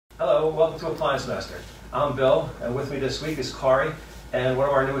Hello, welcome to Appliance Master. I'm Bill, and with me this week is Kari, and one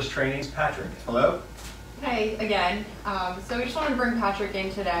of our newest trainees, Patrick. Hello. Hey, again. So we just wanted to bring Patrick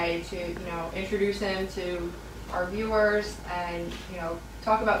in today to, introduce him to our viewers and,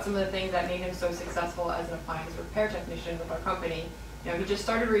 talk about some of the things that made him so successful as an appliance repair technician with our company. He just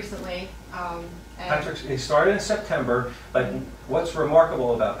started recently. Patrick, he started in September, but what's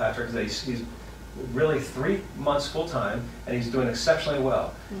remarkable about Patrick is that he's really 3 months full-time, and he's doing exceptionally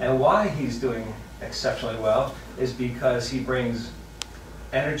well. And why he's doing exceptionally well is because he brings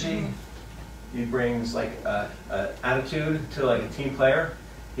energy, he brings attitude to a team player.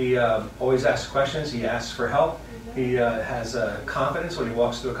 He always asks questions, he asks for help, he has confidence when he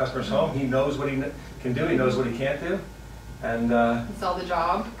walks through a customer's home. He knows what he can do, he knows what he can't do. And he sell the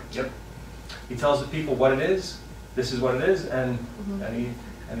job. Yep. He tells the people what it is, this is what it is, and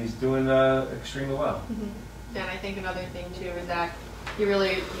he's doing extremely well. And I think another thing too is that he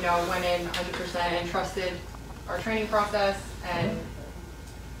really, went in 100% and trusted our training process and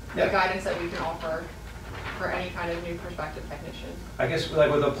the guidance that we can offer for any kind of new prospective technician. I guess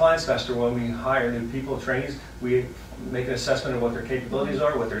with Appliance Master, when we hire new people, trainees, we make an assessment of what their capabilities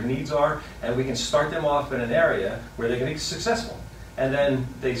are, what their needs are, and we can start them off in an area where they can be successful. And then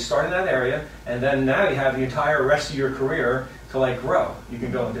they start in that area, and then now you have the entire rest of your career to grow. You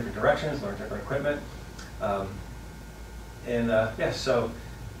can go in different directions, learn different equipment. So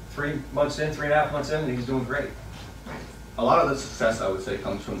 3 months in, 3.5 months in, he's doing great. A lot of the success, I would say,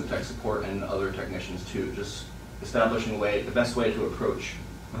 comes from the tech support and other technicians too, just establishing the best way to approach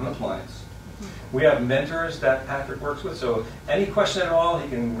an appliance. We have mentors that Patrick works with, so any question at all, he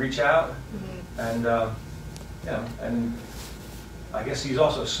can reach out, and and I guess he's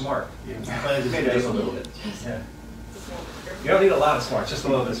also smart. He plans his days a little bit. Yeah. You don't need a lot of smart, just a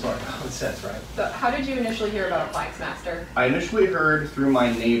little bit smart. Common sense, right? So how did you initially hear about Appliance Master? I initially heard through my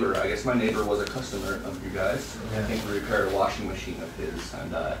neighbor. I guess my neighbor was a customer of you guys. Yeah. I think we repaired a washing machine of his,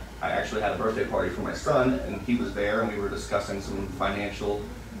 and I actually had a birthday party for my son, and he was there, and we were discussing some financial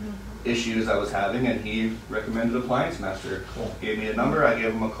issues I was having, and he recommended Appliance Master. Cool. Gave me a number, I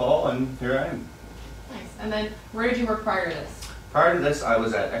gave him a call, and here I am. Nice. And then where did you work prior to this? Prior to this, I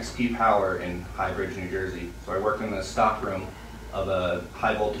was at XP Power in High Bridge, New Jersey. So I worked in the stockroom of a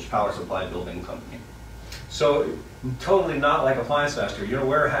high voltage power supply building company. So totally not like Appliance Master. You're in a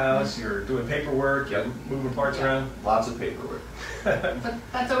warehouse, you're doing paperwork, you're moving parts around. Lots of paperwork. But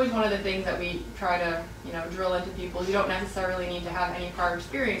that's always one of the things that we try to, drill into people. You don't necessarily need to have any prior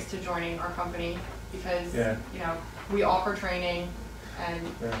experience to joining our company because, we offer training and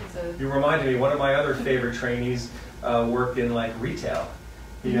it's a... You reminded me, one of my other favorite trainees worked in retail.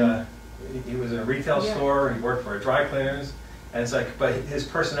 He was in a retail store, he worked for a dry cleaners, and it's but his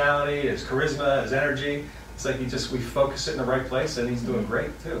personality, his charisma, his energy, it's we focus it in the right place, and he's doing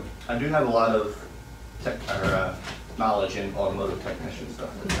great too. I do have a lot of knowledge in automotive technician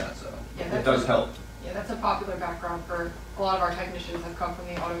stuff like that, so it does help. Yeah, that's a popular background for a lot of our technicians have come from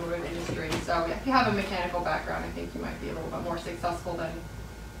the automotive industry. So if you have a mechanical background, I think you might be a little bit more successful than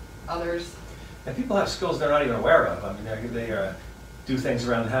others. And people have skills they're not even aware of. I mean, they do things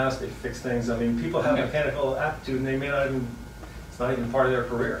around the house, they fix things. I mean, people have mechanical aptitude, and they may not even, it's not even part of their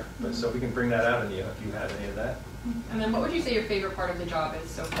career. But so we can bring that out in you if you have any of that. And then what would you say your favorite part of the job is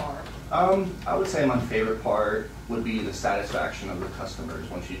so far? I would say my favorite part would be the satisfaction of the customers.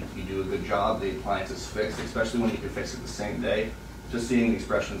 Once you do a good job, the appliance is fixed, especially when you can fix it the same day. Just seeing the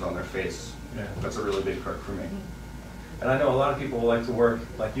expressions on their face, that's a really big perk for me. And I know a lot of people like to work,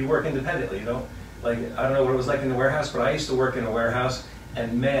 you work independently, I don't know what it was like in the warehouse, but I used to work in a warehouse,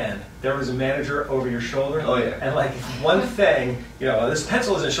 and man, there was a manager over your shoulder. Oh yeah. And one thing, this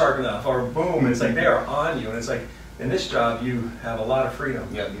pencil isn't sharp enough, or boom, it's they are on you, and it's in this job you have a lot of freedom.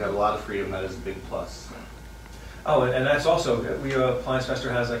 Yeah, you have a lot of freedom. That is a big plus. Oh, and that's also, Appliance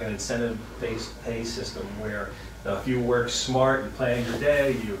Master has an incentive-based pay system where if you work smart, you plan your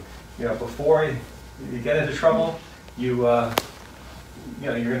day, before you get into trouble, you're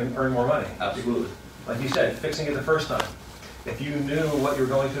going to earn more money. Absolutely. Like you said, fixing it the first time. If you knew what you were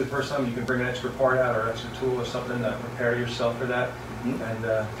going through the first time, you can bring an extra part out or an extra tool or something to prepare yourself for that and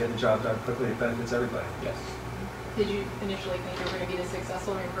get the job done quickly. It benefits everybody. Yes. Did you initially think you were going to be this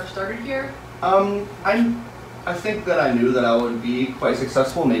successful when you first started here? I think that I knew that I would be quite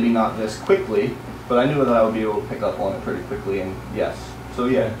successful, maybe not this quickly, but I knew that I would be able to pick up on it pretty quickly, and yes. So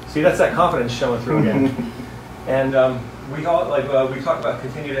yeah. See, that's that confidence showing through again. And we talk about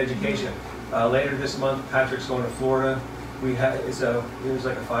continued education. Later this month, Patrick's going to Florida. There's a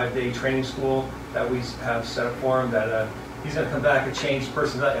 5-day training school that we have set up for him that he's going to come back a changed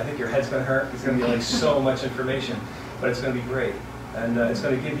personality. I think your head's going to hurt. It's going to be so much information, but it's going to be great. And it's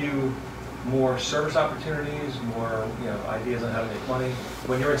going to give you more service opportunities, more ideas on how to make money.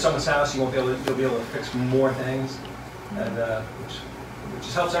 When you're in someone's house, you'll be able to fix more things, and which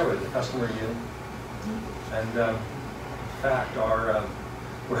just helps everybody, the customer, you. And in fact,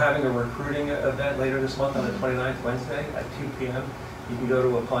 we're having a recruiting event later this month on the 29th, Wednesday at 2 p.m. You can go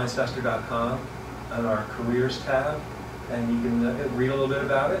to appliancemaster.com on our careers tab, and you can read a little bit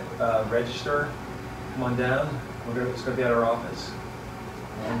about it, register, come on down. It's going to be at our office.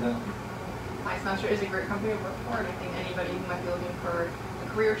 And, Appliance Master is a great company to work for, and I think anybody who might be looking for a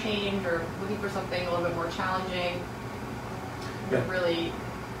career change or looking for something a little bit more challenging would really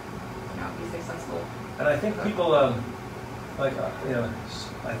be successful. And I think people, I don't know,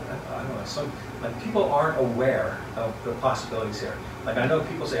 people aren't aware of the possibilities here. Like I know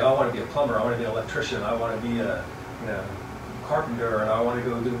people say, oh, I want to be a plumber, I want to be an electrician, I want to be a carpenter, and I want to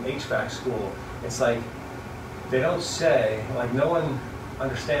go do HVAC school. It's like they don't say, like no one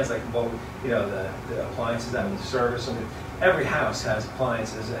understands, like, well, the appliances that we service. I mean, every house has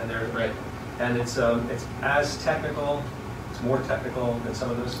appliances, and they're and it's as technical, it's more technical than some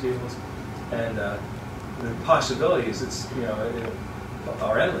of those fields, and the possibilities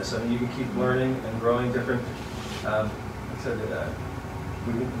are endless. I mean, you can keep learning and growing different.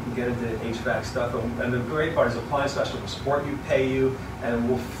 We can get into HVAC stuff, and the great part is Appliance Master will support you, pay you, and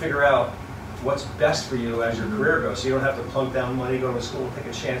we'll figure out what's best for you as your career goes. So you don't have to plunk down money, go to school, take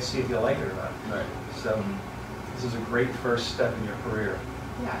a chance, see if you like it or not. Right. So this is a great first step in your career.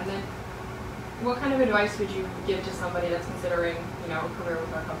 Yeah, and then what kind of advice would you give to somebody that's considering, a career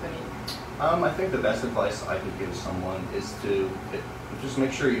with our company? I think the best advice I could give someone is to just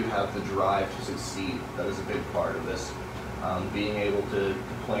make sure you have the drive to succeed. That is a big part of this. Being able to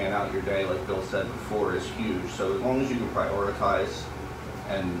plan out your day, like Bill said before, is huge. So as long as you can prioritize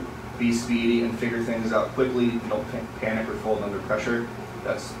and be speedy and figure things out quickly, don't panic or fold under pressure,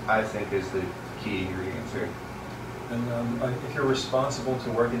 that's, I think, is the key ingredients here. And if you're responsible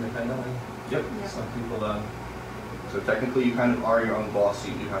to work independently, Yep. Some people. So technically, you kind of are your own boss.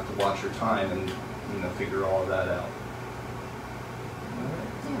 You have to watch your time and figure all of that out.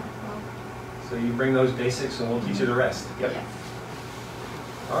 Yeah, well, So you bring those basics, and we'll teach you the rest. Yep. yes.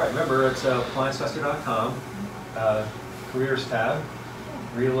 All right. Remember, it's appliancemaster.com, careers tab.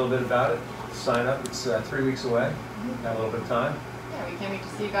 Read a little bit about it. Sign up. It's 3 weeks away. Have a little bit of time. Yeah, we can't wait to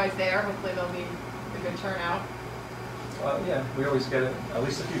see you guys there. Hopefully there'll be a good turnout. Yeah, we always get at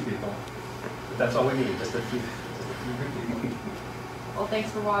least a few people. But that's all we need, just a few good people. Well,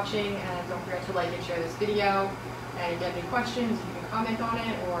 thanks for watching, and don't forget to like and share this video. And if you have any questions, you can comment on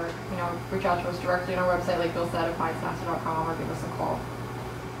it, or reach out to us directly on our website, like Bill said, appliancemaster.com, or give us a call.